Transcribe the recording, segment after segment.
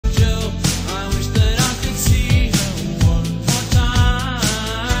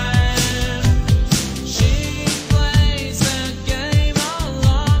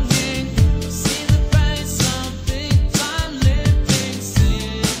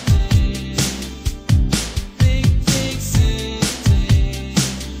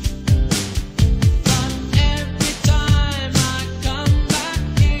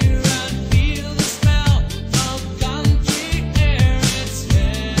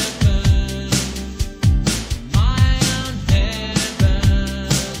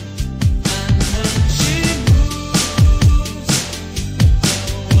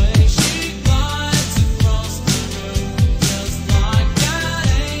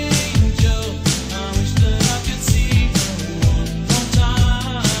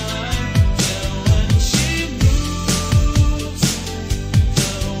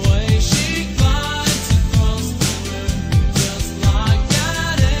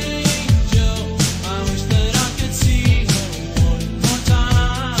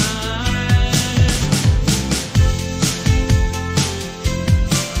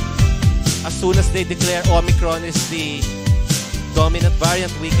they declare Omicron is the dominant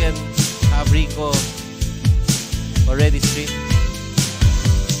variant, we can have Rico already stream.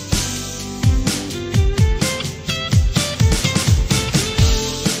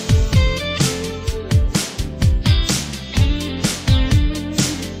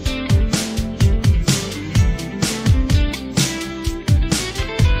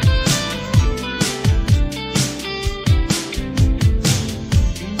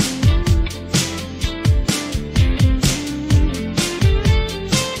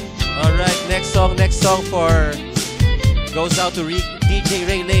 Next song for goes out to DJ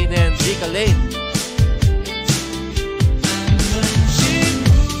Rane and Rika Lane.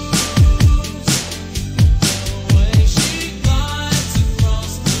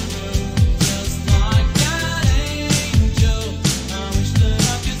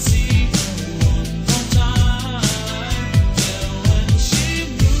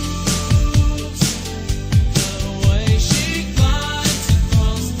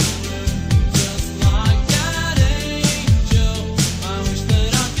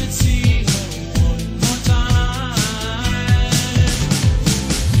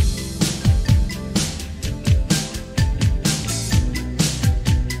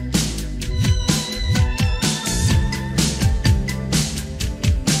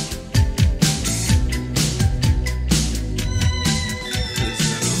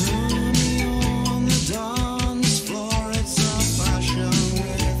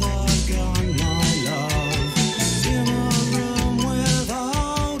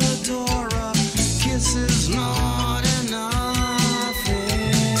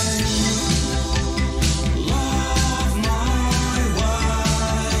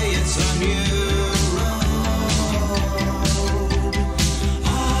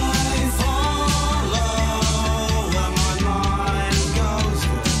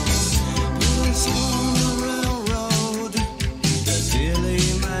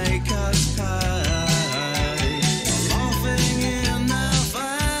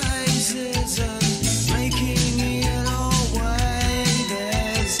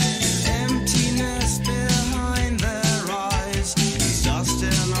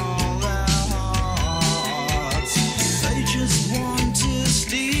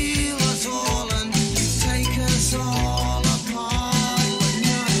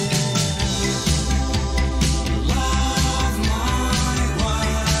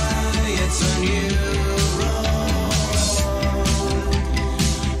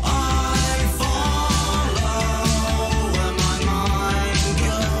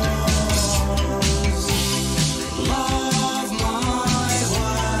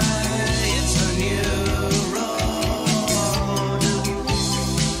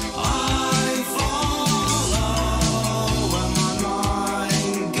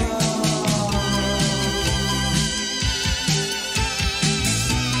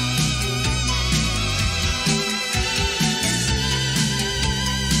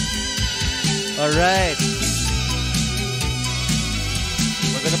 Alright.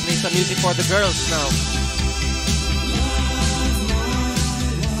 We're gonna play some music for the girls now.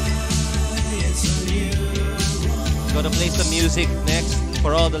 Gonna play some music next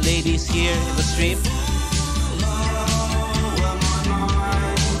for all the ladies here in the stream.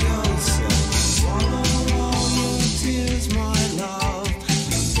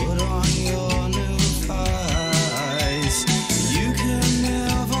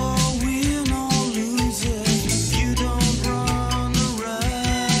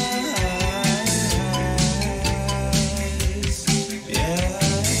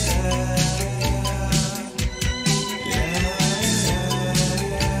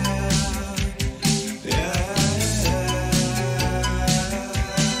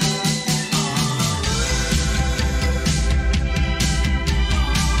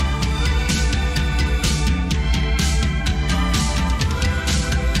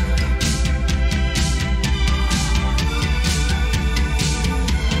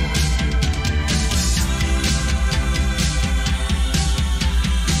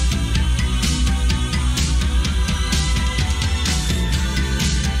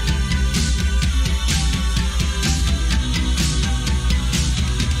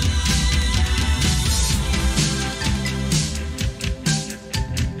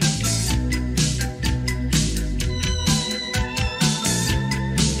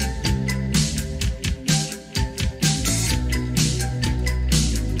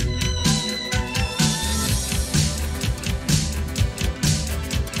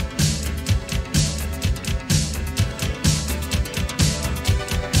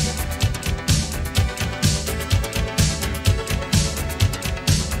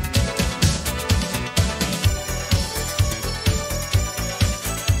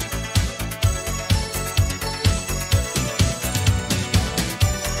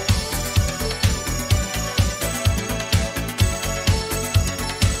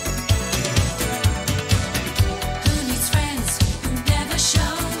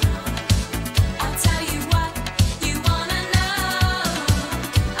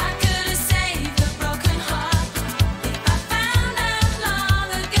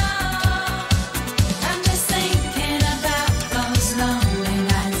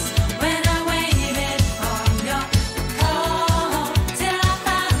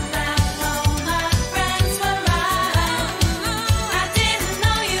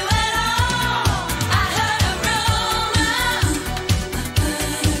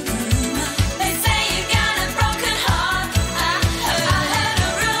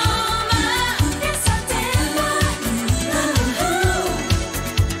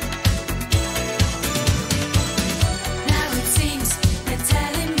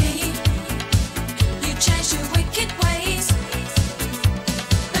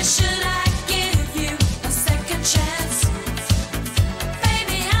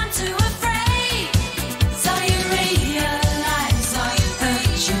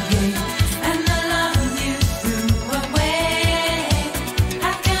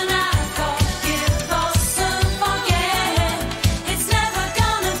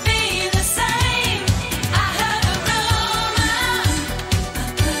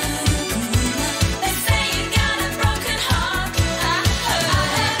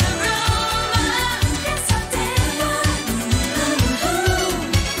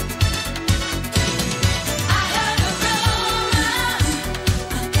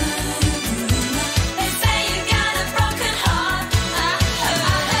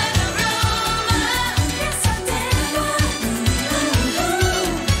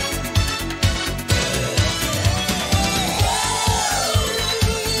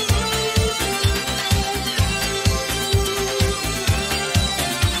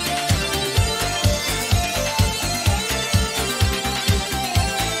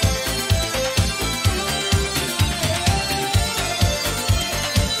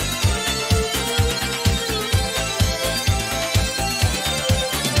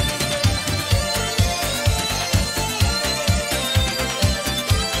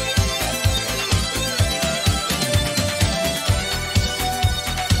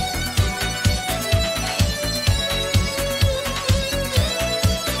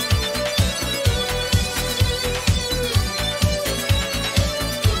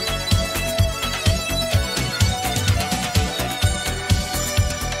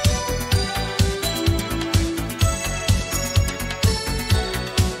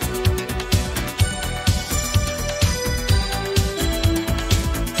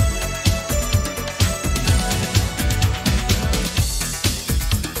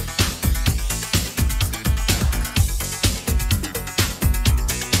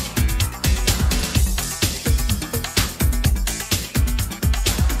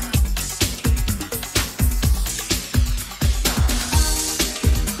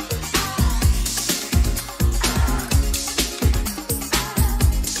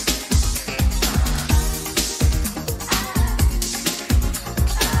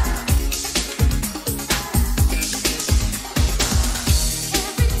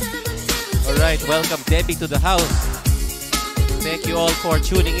 right, welcome Debbie to the house. Thank you all for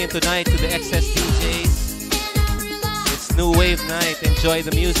tuning in tonight to the XSDEEJAYS. It's New Wave Night. Enjoy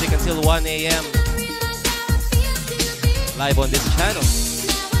the music until 1 a.m. live on this channel.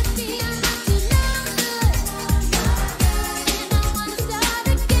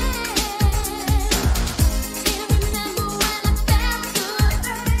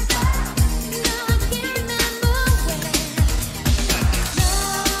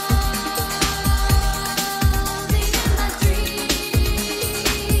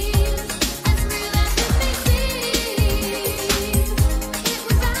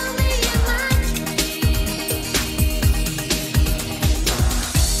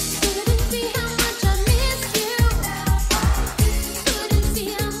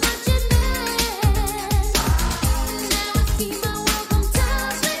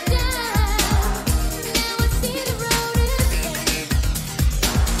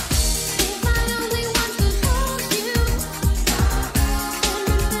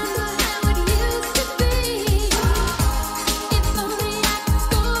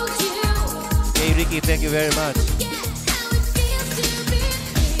 Thank you very much.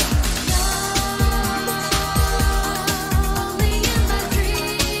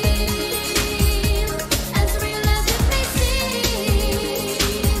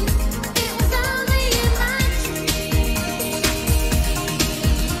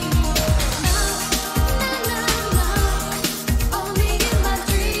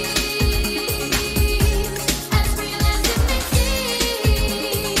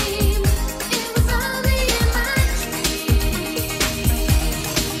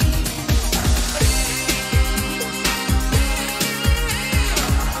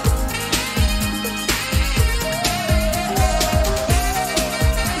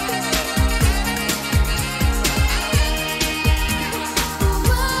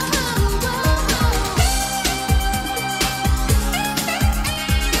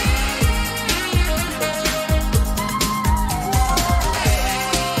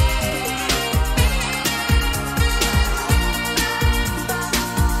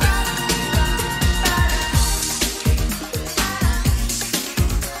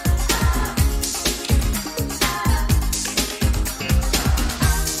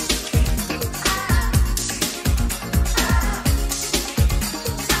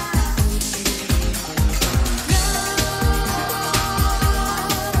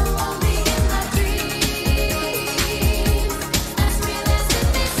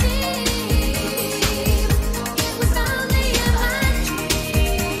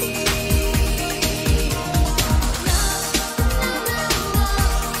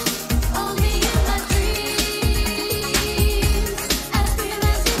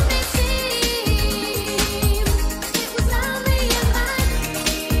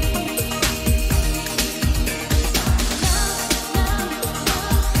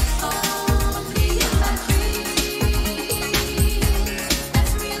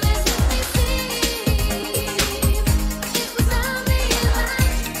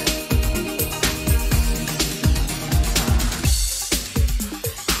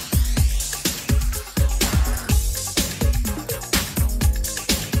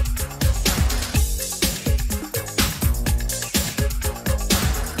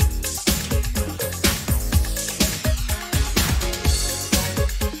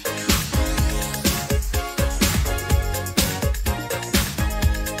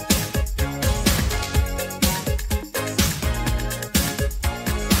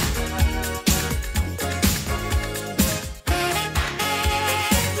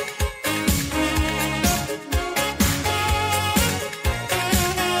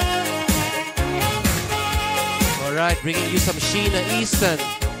 Bringing you some Sheena Easton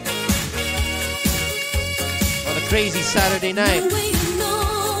on a crazy Saturday night.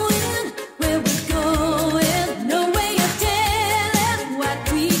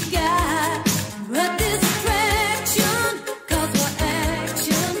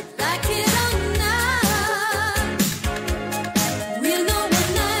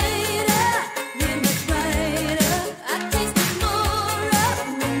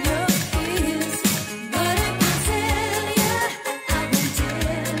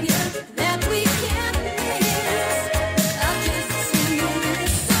 That we can't miss. I'll just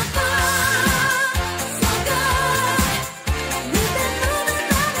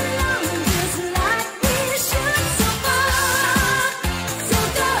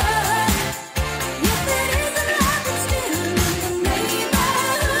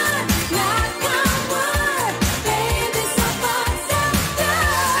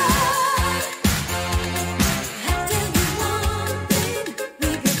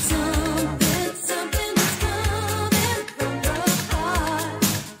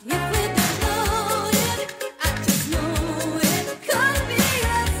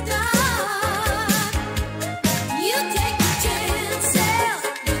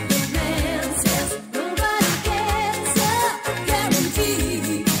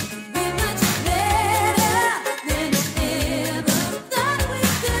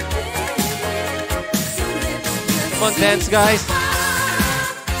Dance, guys.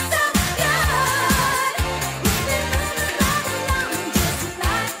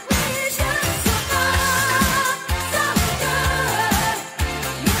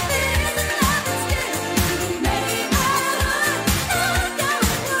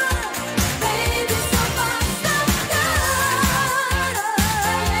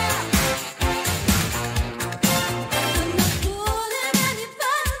 Pulling any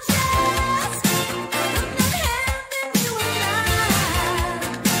punches. I'm not handing you a line.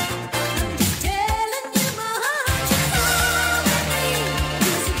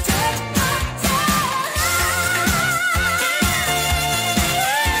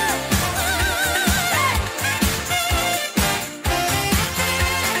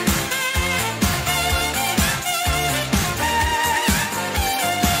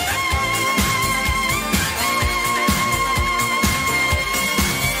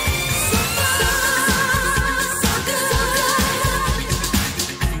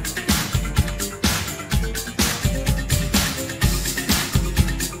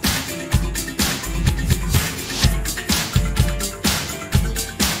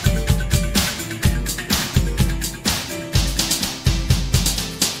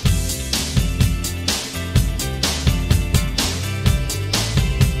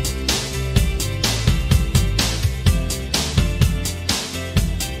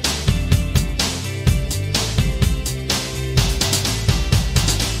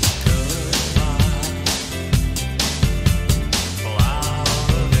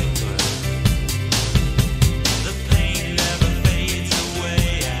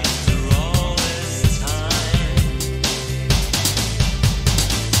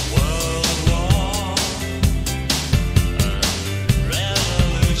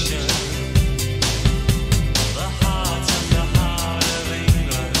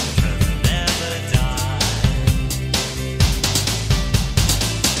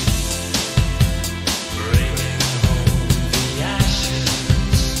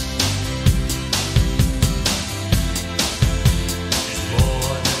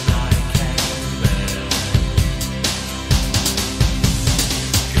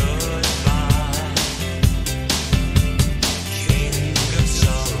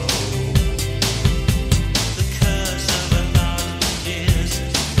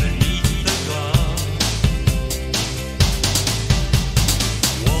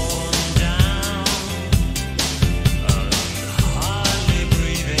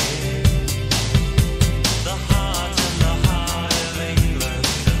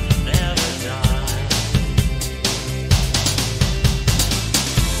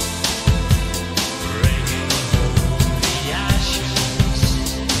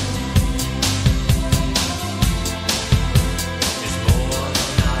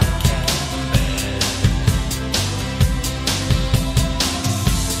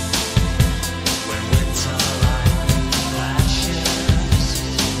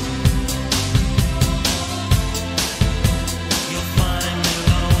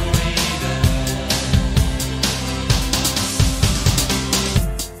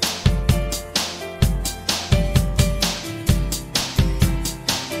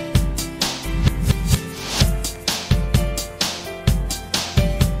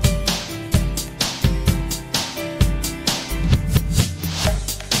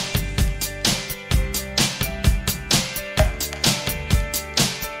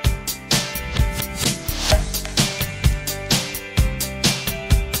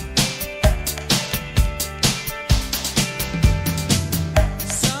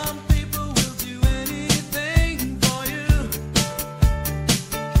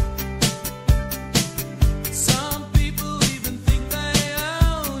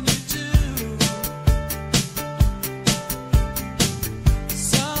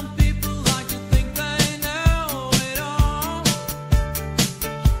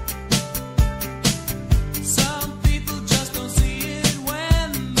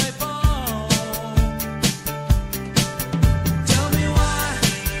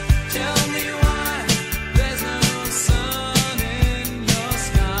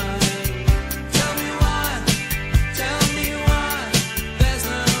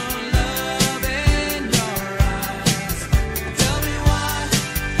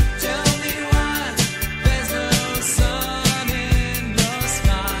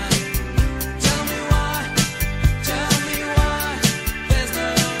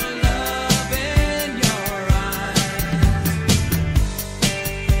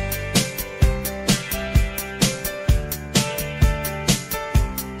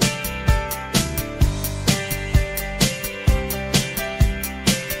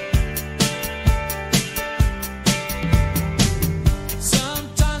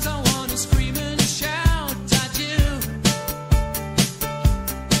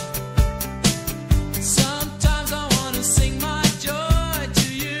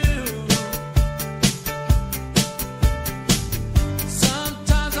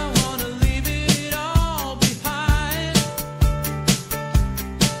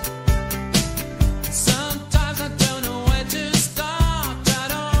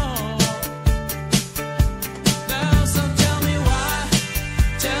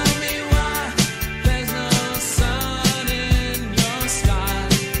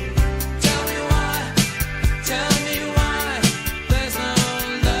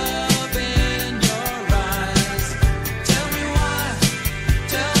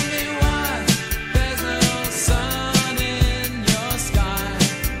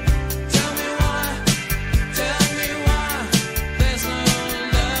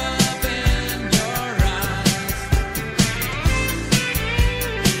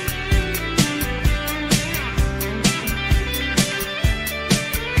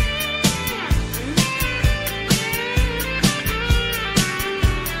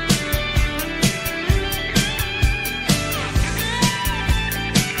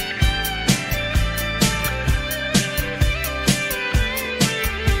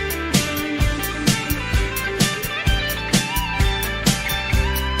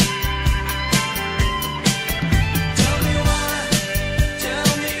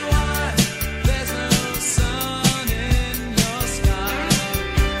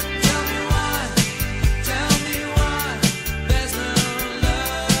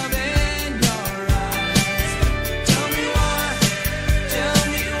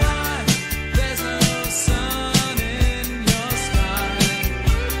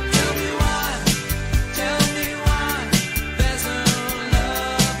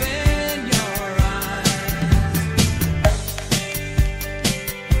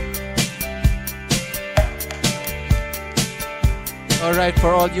 Alright, for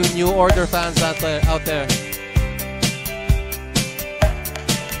all you New Order fans out there.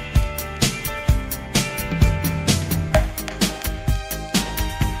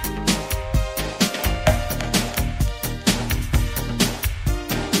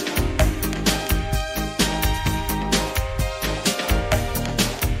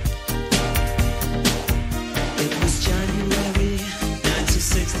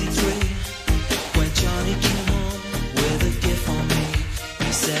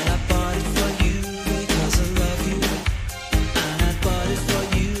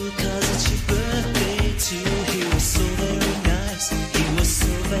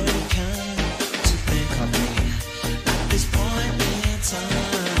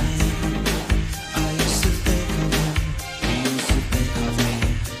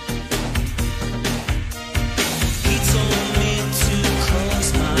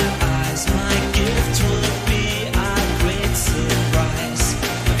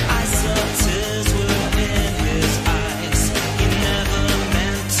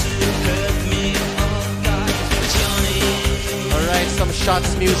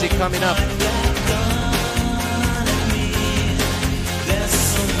 Shots music coming up.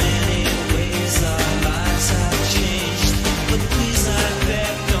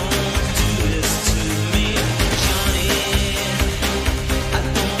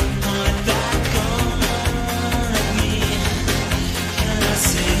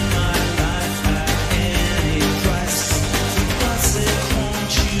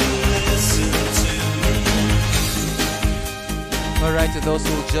 Alright, to those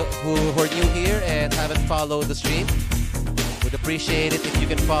who are new here and haven't followed the stream, would appreciate it if you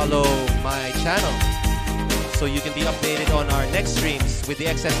can follow my channel so you can be updated on our next streams with the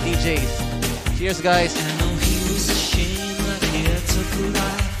XSDEEJAYS. Cheers, guys. I know he was ashamed that he had took a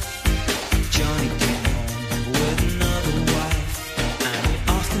life. Johnny came home with another wife, and he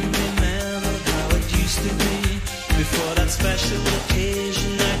often remembered how it used to be before that special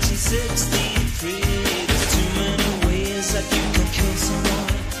occasion, 1963. There's too many ways that you can kill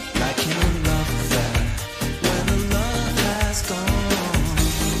someone, like in a love affair, when the love has gone.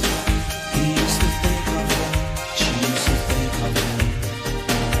 He used to think of her, she used to think of him.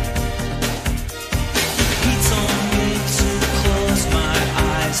 He told me to close my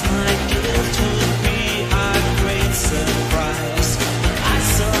eyes, my gift would be a great surprise. I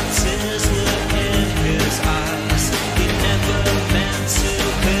saw tears were in his eyes. He never meant to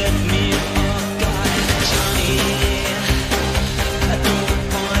hurt me, oh God. Johnny, I don't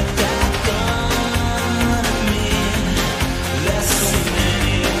want that gun at me. There's so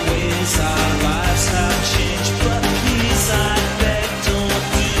many ways our lives have changed, but please, I beg, don't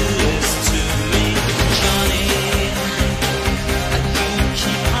do this to me. Johnny, you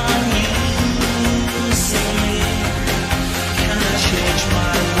keep on using me. Can I change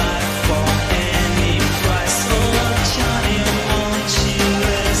my life for any price? Oh, Johnny, won't you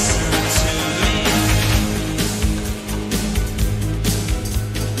listen to me?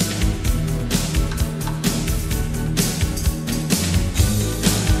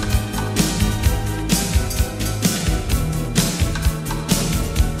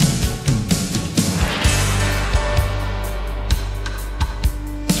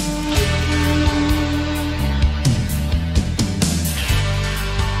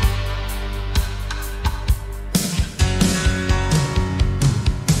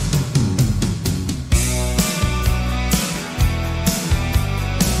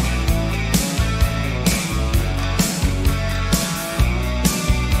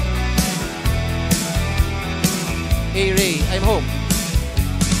 Hey Ray, I'm home.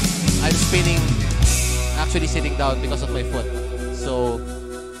 I'm spinning, actually sitting down because of my foot. So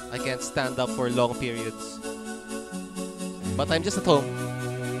I can't stand up for long periods. But I'm just at home.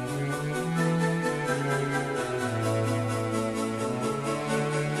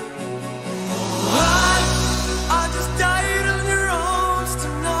 I just died in your arms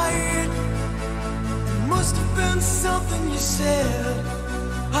tonight. It must have been something you said.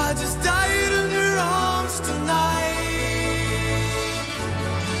 I just died in your arms tonight.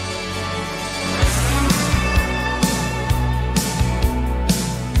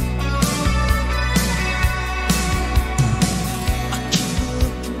 I keep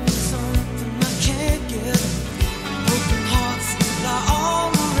looking for something I can't get. Broken hearts lie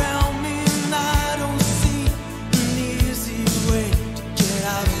all around me, and I don't see an easy way to get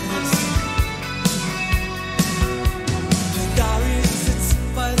out of this. The diary sits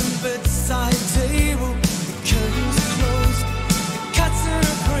by the bedside.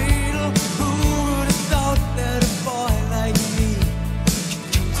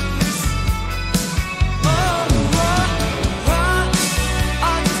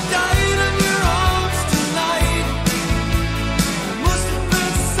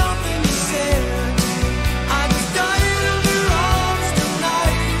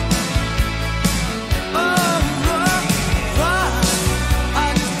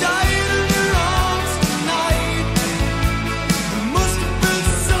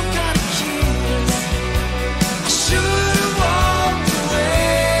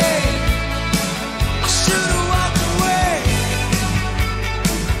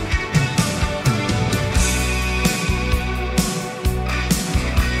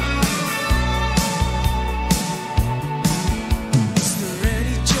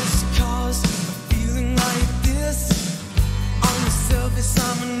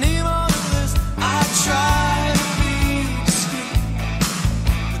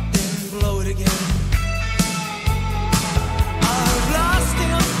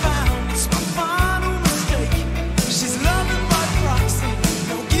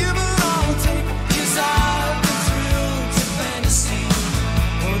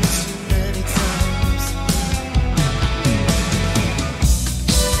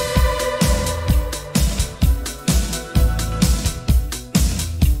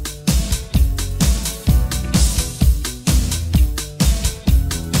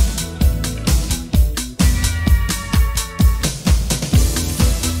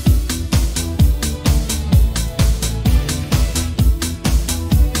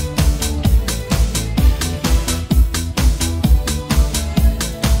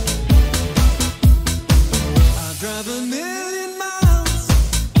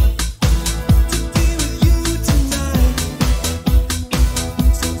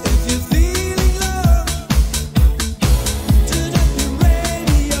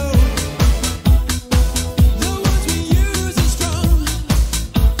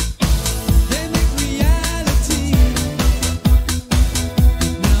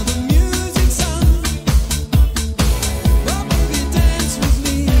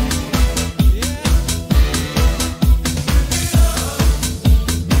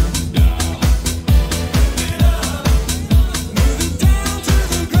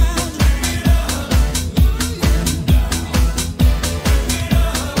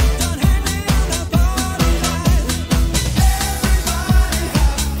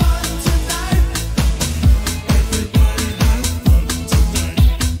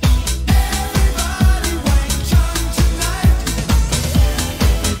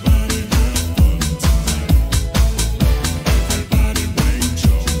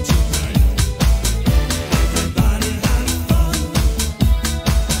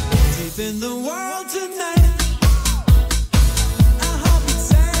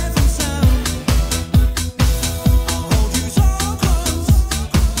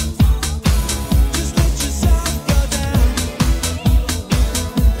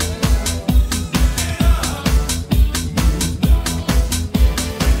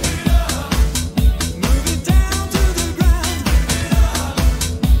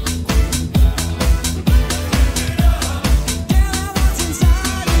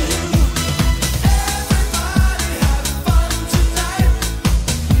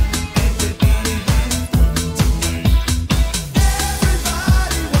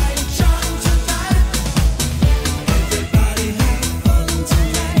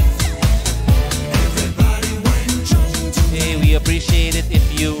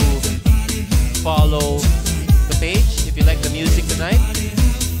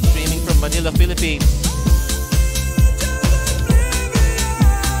 Manila, Philippines.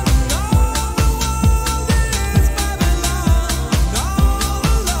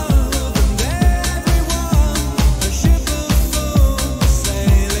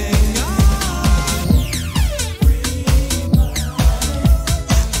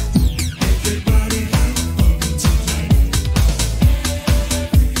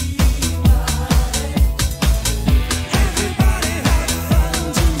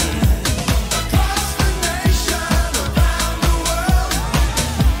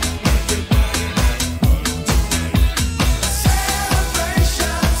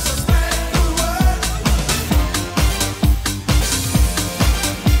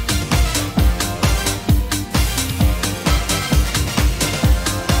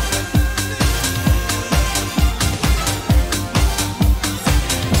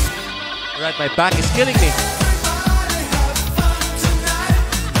 Right, my back is killing me.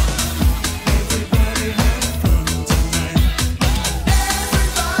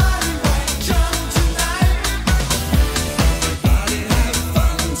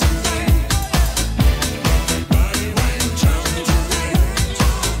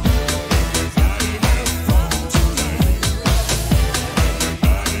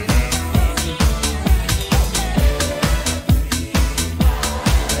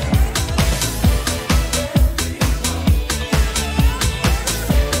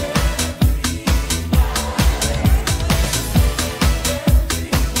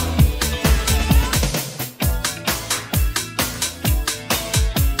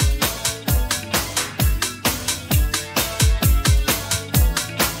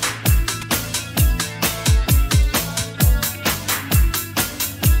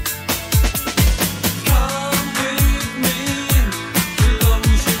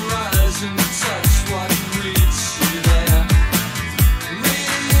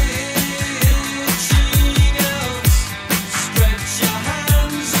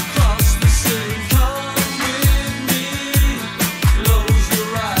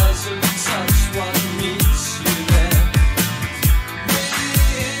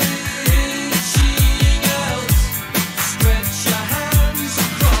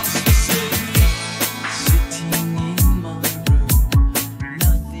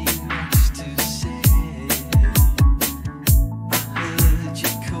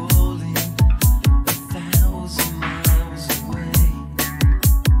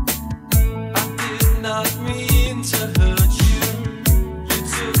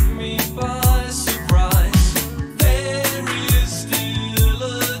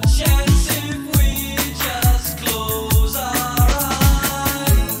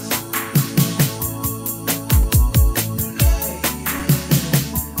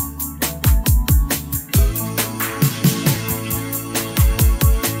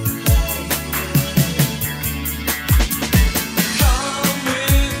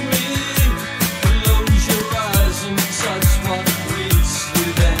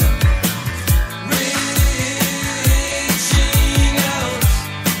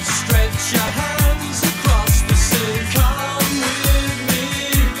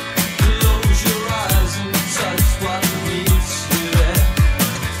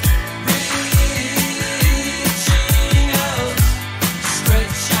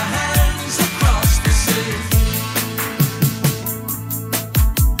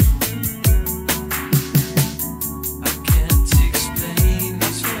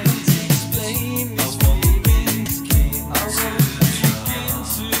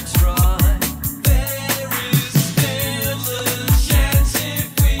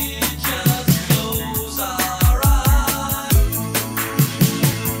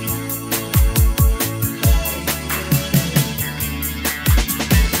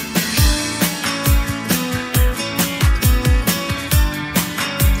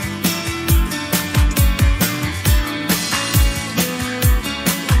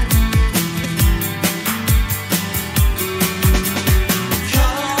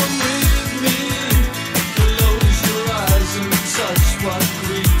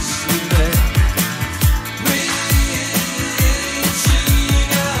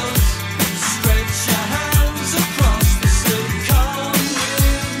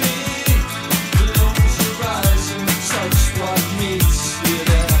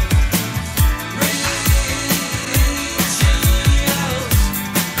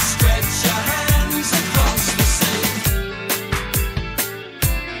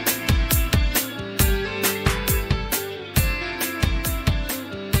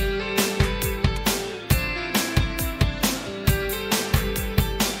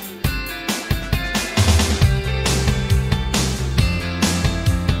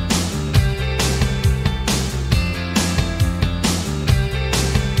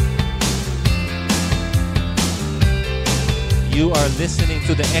 you are listening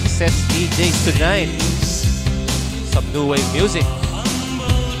to the XSDEEJAYS tonight. Some new wave music.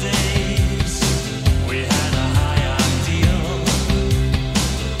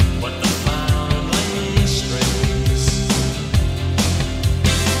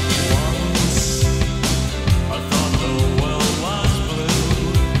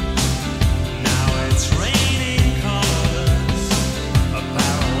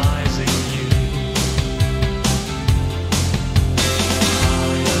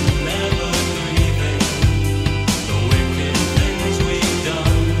 Never grieving the wicked things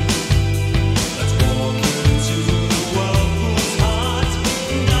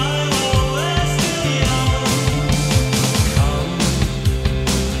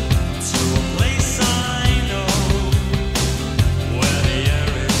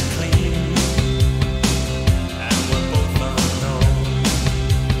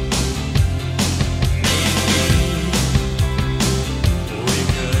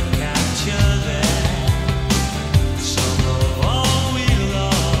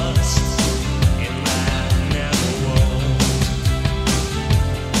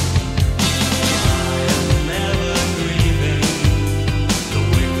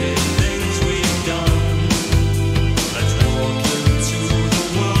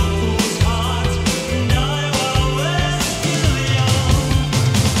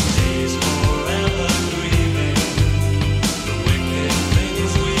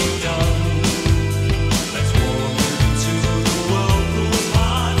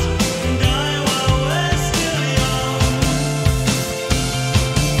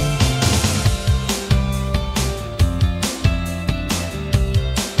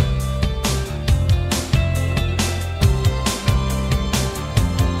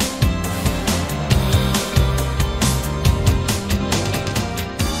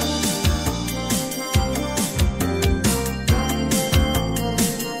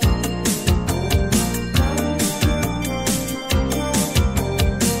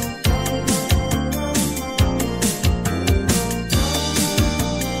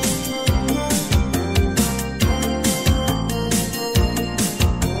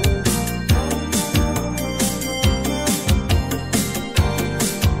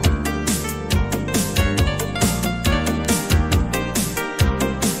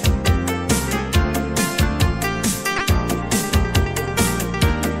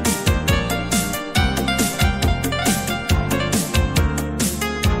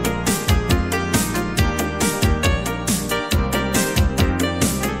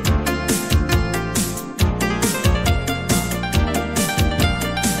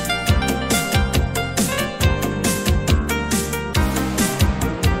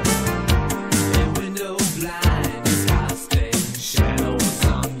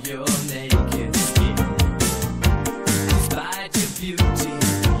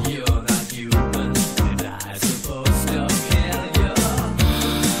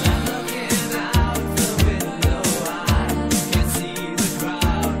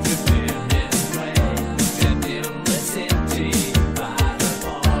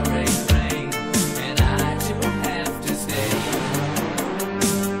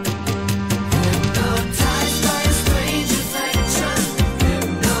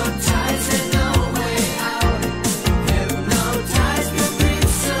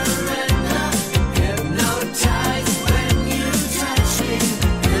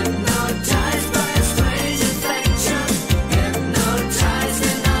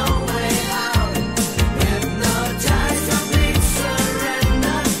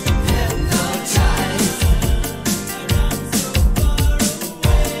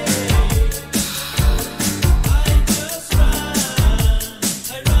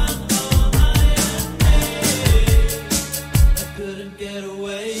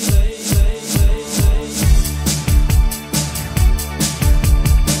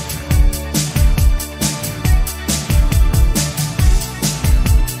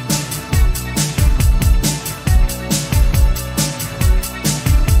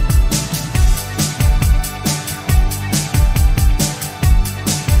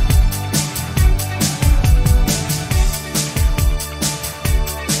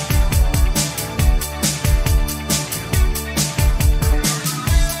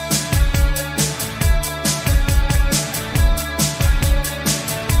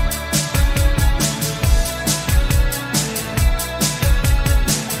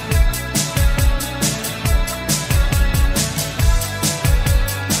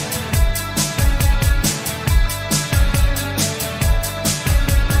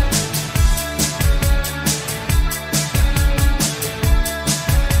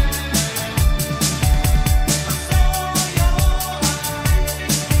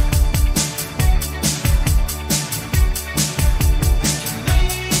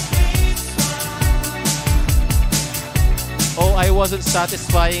wasn't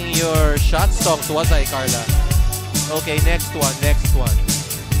satisfying your shot songs, was I, Carla? Okay, next one, next one.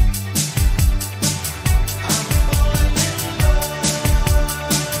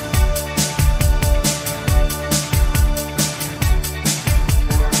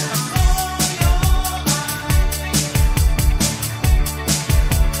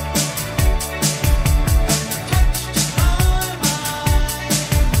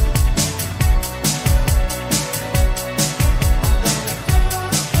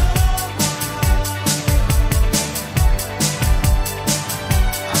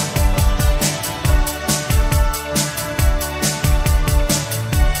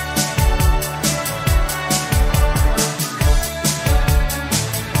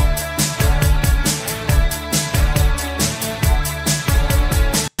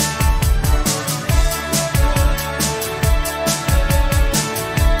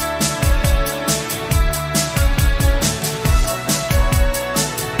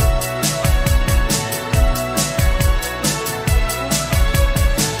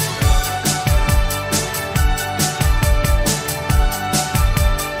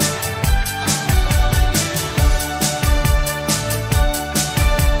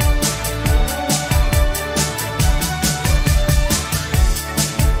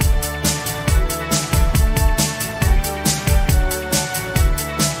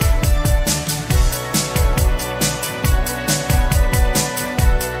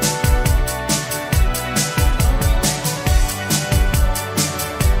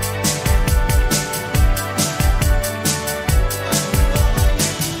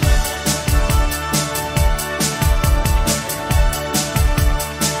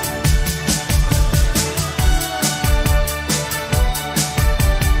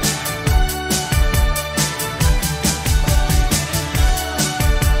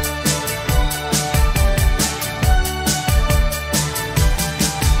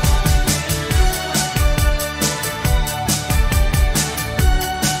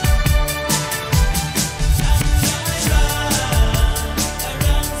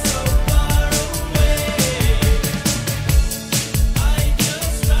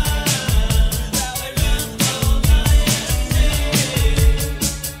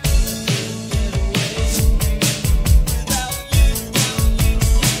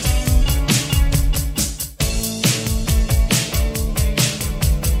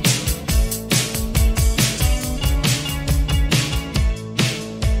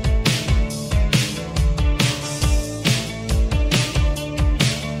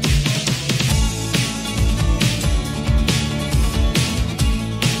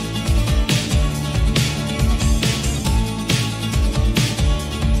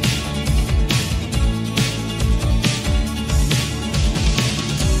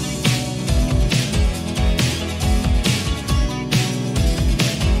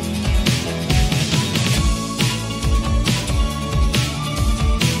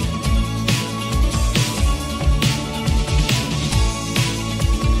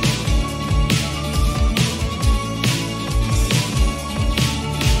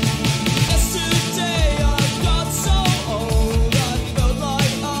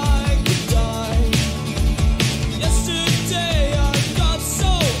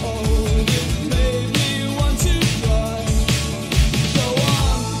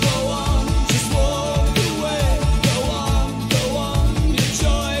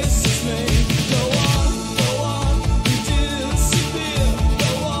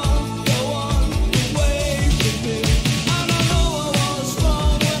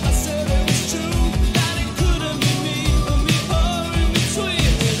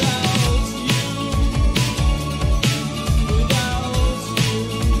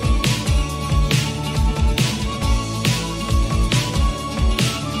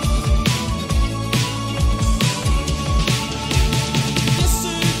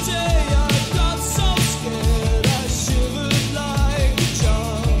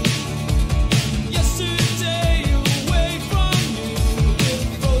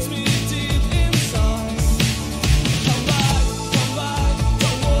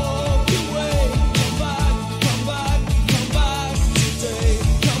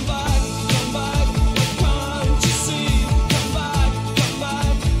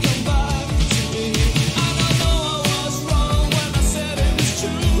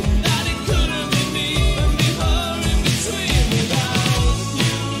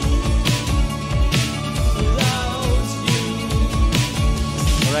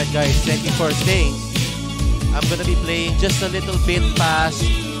 Guys, thank you for staying. I'm gonna be playing just a little bit past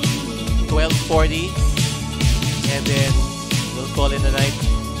 12:40 and then we'll call it a night.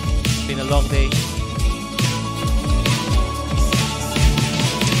 It's been a long day.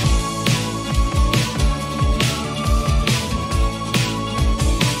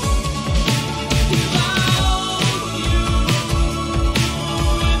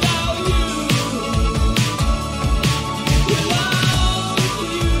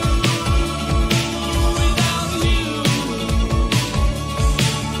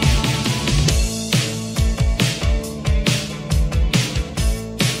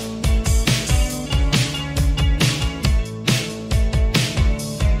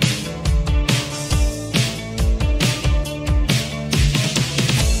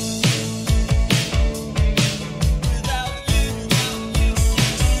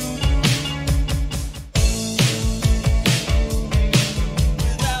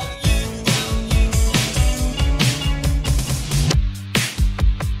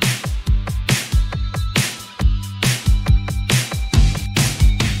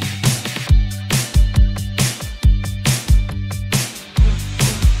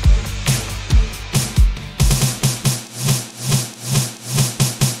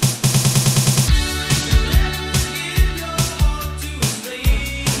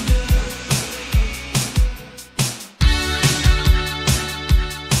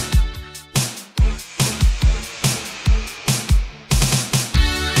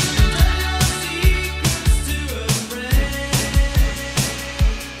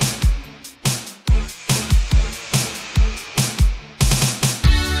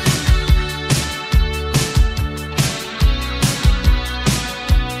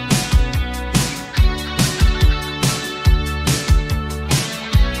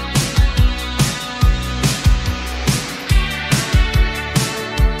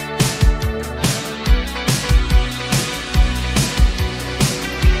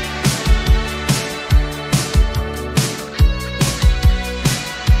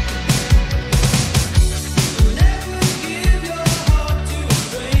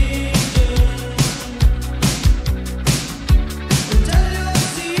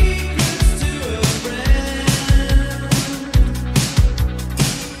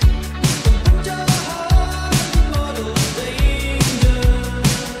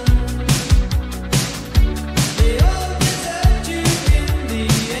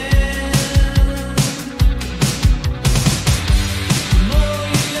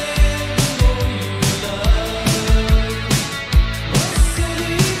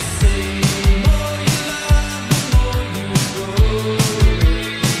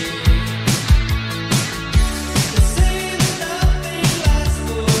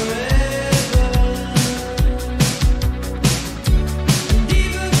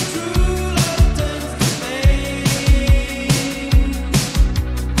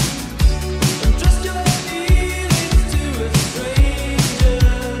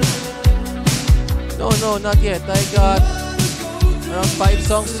 no, not yet. I got around 5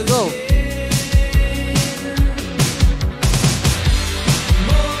 songs to go.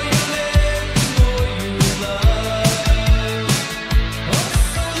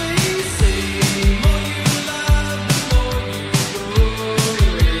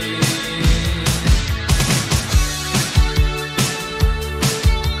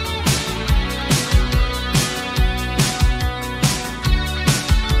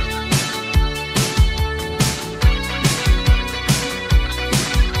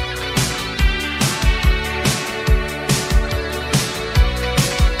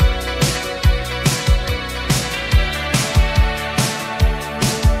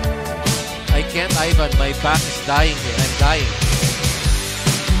 Ivan, my back is dying here. I'm dying.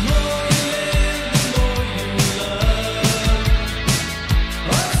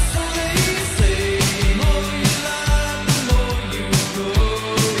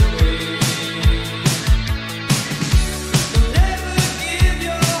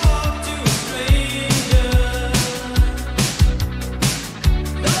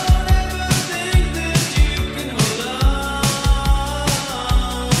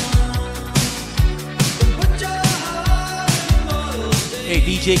 Hey,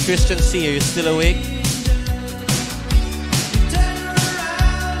 DJ Christian C, are you still awake?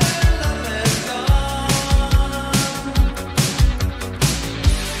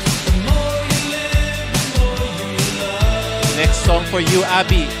 Next song for you,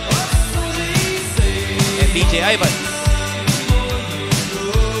 Abby. And DJ Ivan.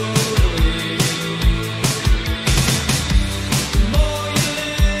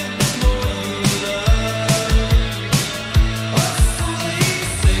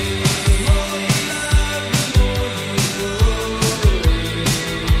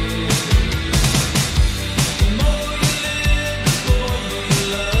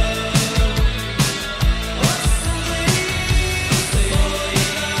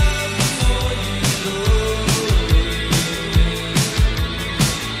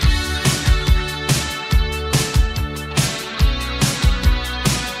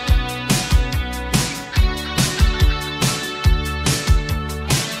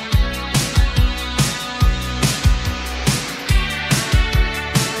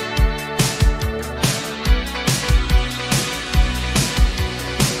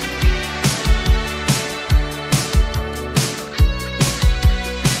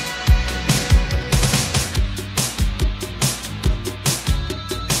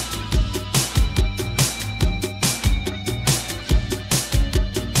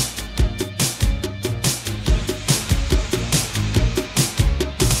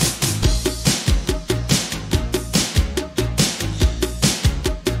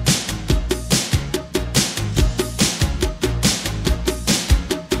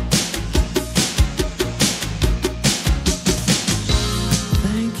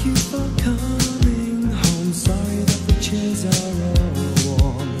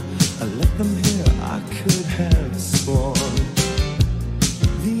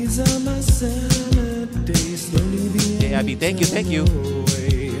 Hey Abby, thank you.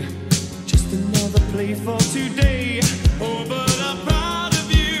 Just another play for today. Oh, but I'm proud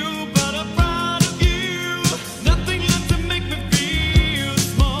of you, but I'm proud of you. Nothing left to make me feel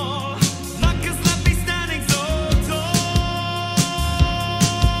small. Luck has left me standing so tall.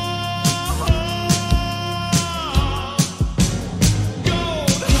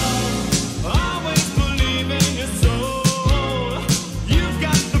 Gold, always believe in your soul. You've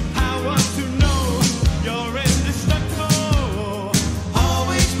got the power to know you're indestructible.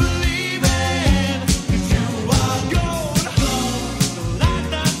 Always believe it, 'cause you are gold.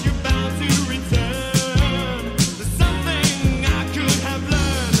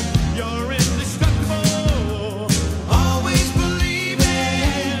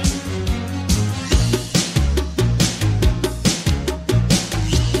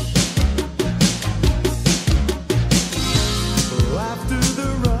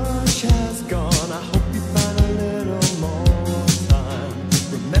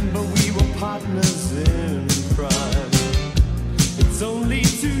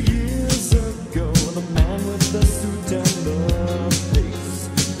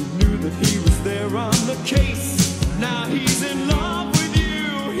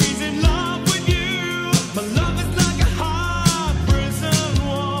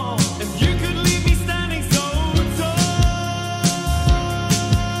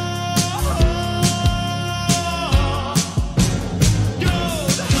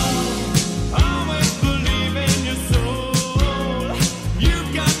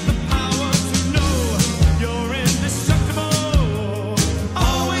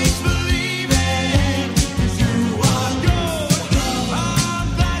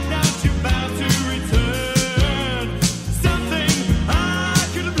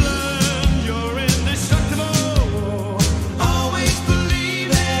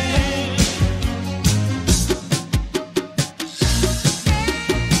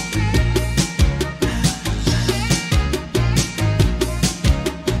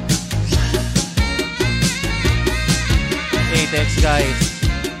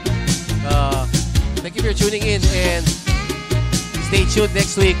 you're tuning in, and stay tuned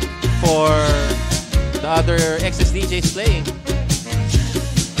next week for the other XSDEEJAYS playing.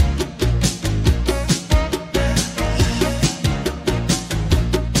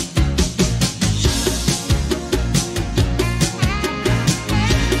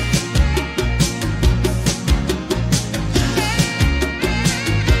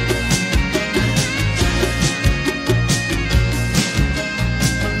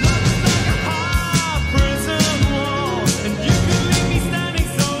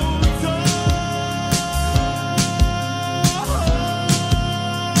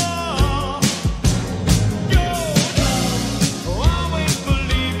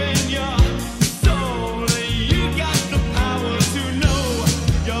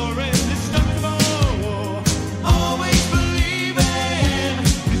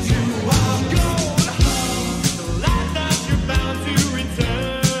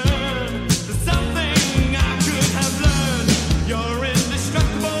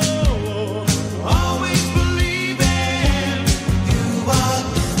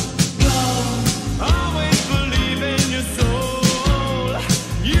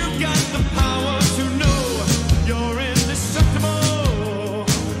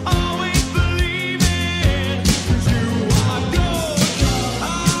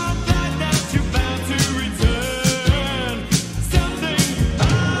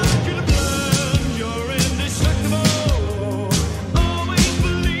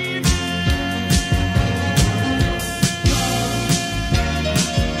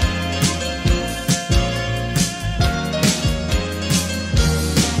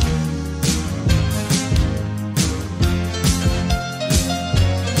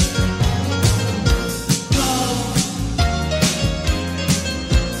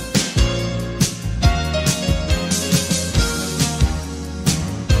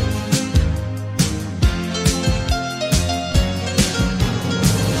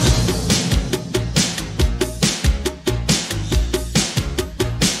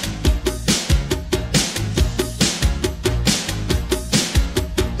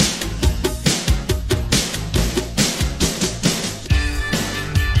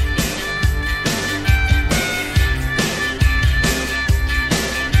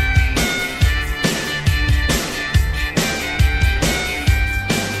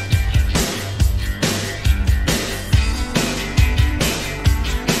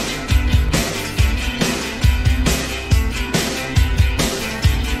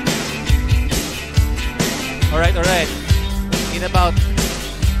 Alright. In about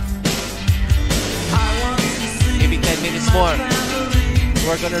maybe 10 minutes more,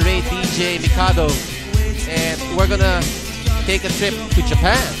 we're gonna raid DJ Mikado, and we're gonna take a trip to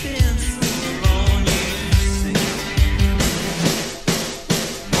Japan.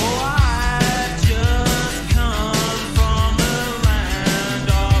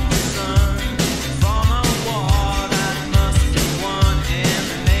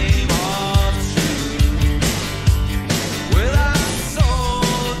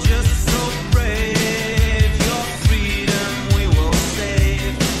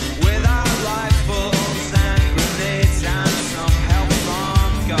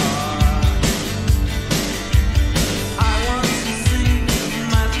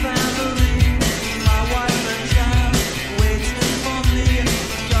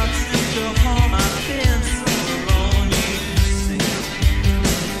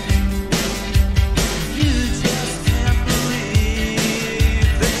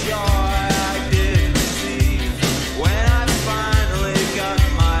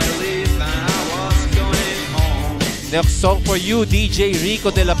 Next song for you, DJ Rico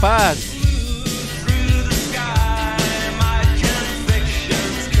de la Paz.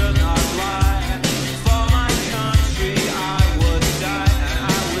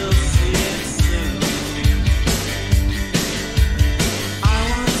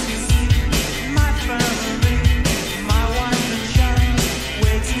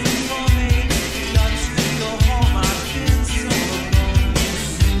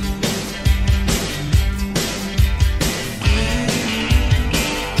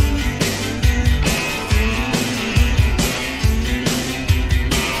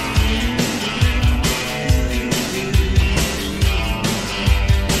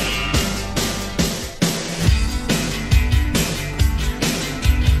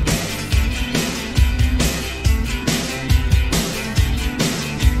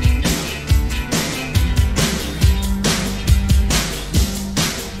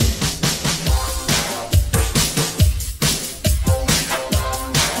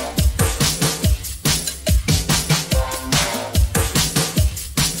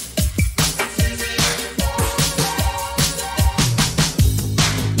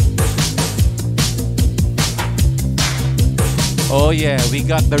 Oh yeah, we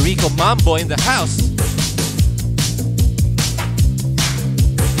got the Rico Mambo in the house.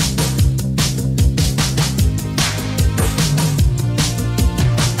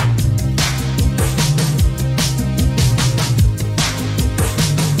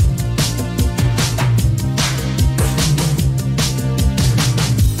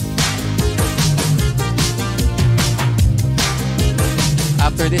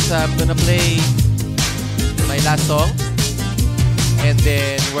 After this, I'm gonna play my last song, and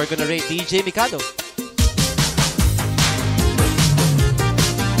then we're gonna rate DJ Mikado.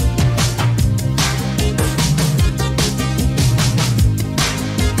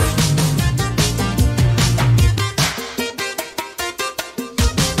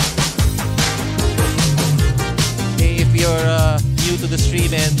 Hey, if you're new to the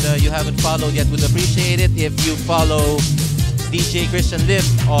stream and you haven't followed yet, would appreciate it if you follow DJ Christian Lim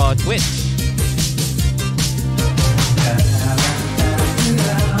on Twitch.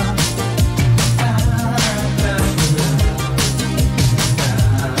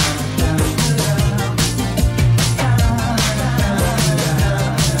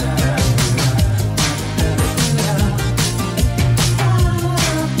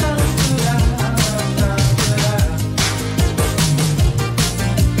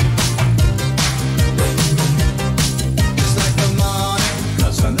 Just like the morning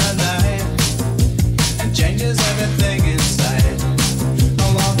comes from the night.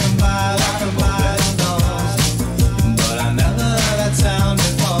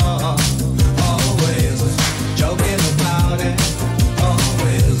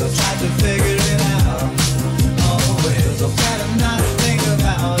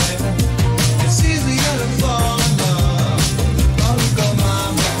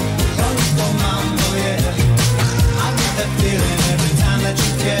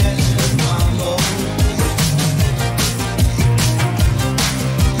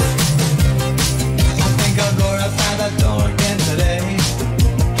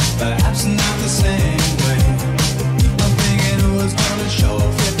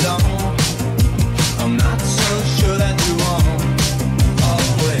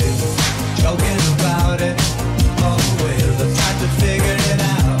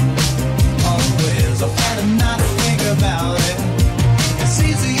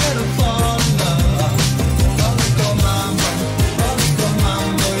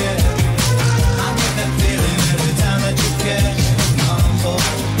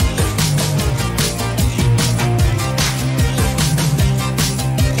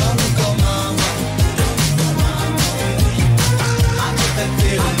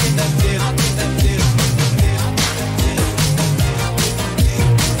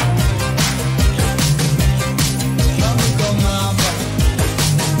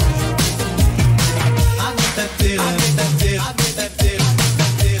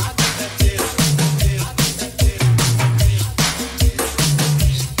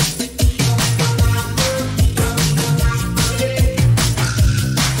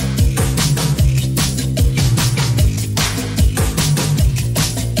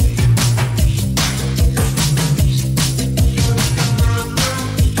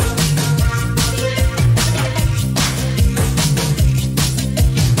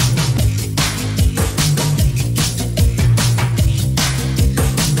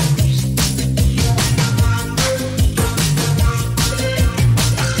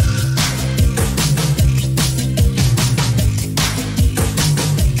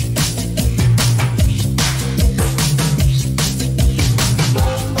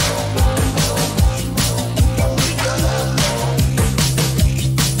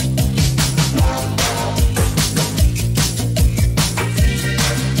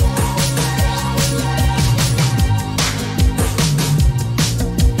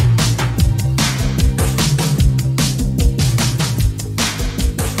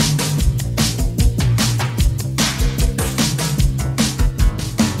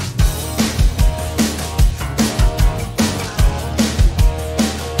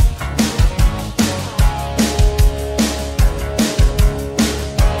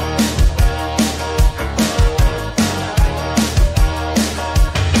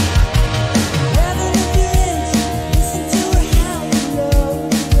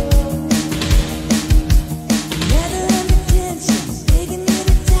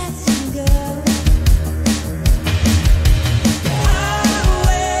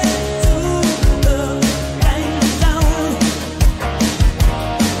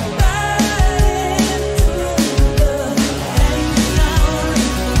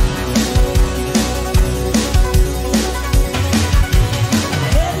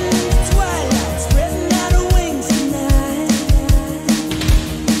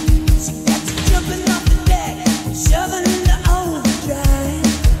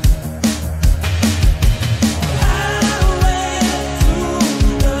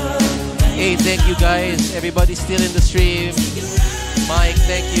 you guys. Everybody's still in the stream. Mike,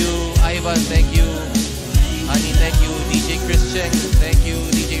 thank you. Ivan, thank you. Ani, thank you. DJ Christian, thank you.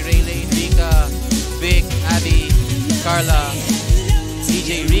 DJ Rane, Rika, Vic, Abby, Carla,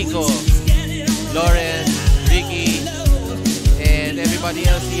 DJ Rico, Lauren, Ricky, and everybody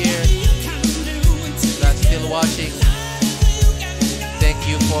else here that's still watching. Thank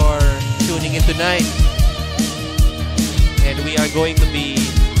you for tuning in tonight. And we are going to be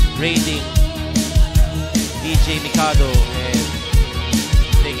raiding DJ Mikado and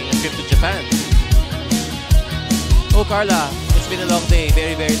taking a trip to Japan. Oh, Carla, it's been a long day.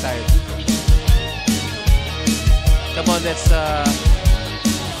 Very, very tired. Come on,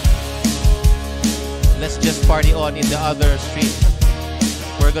 let's just party on in the other street.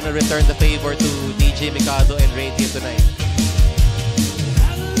 We're gonna return the favor to DJ Mikado and raid him tonight.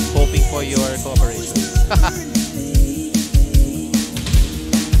 Hoping for your cooperation.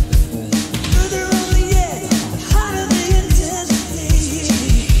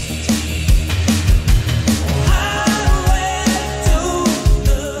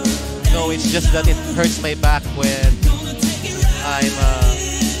 No, it's just that it hurts my back when I'm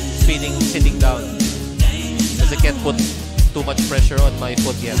sitting down. Because I can't put too much pressure on my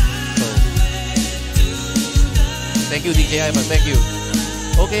foot yet. So, thank you, DJ Ivan. Thank you.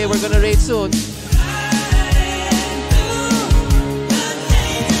 Okay, we're gonna raid soon.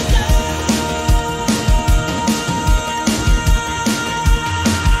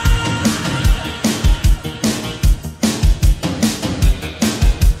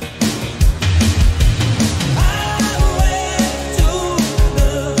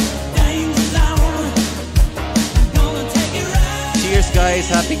 Cheers, guys.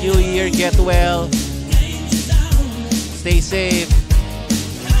 Happy New Year. Get well. Stay safe.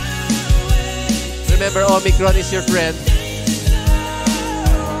 Remember, Omicron is your friend.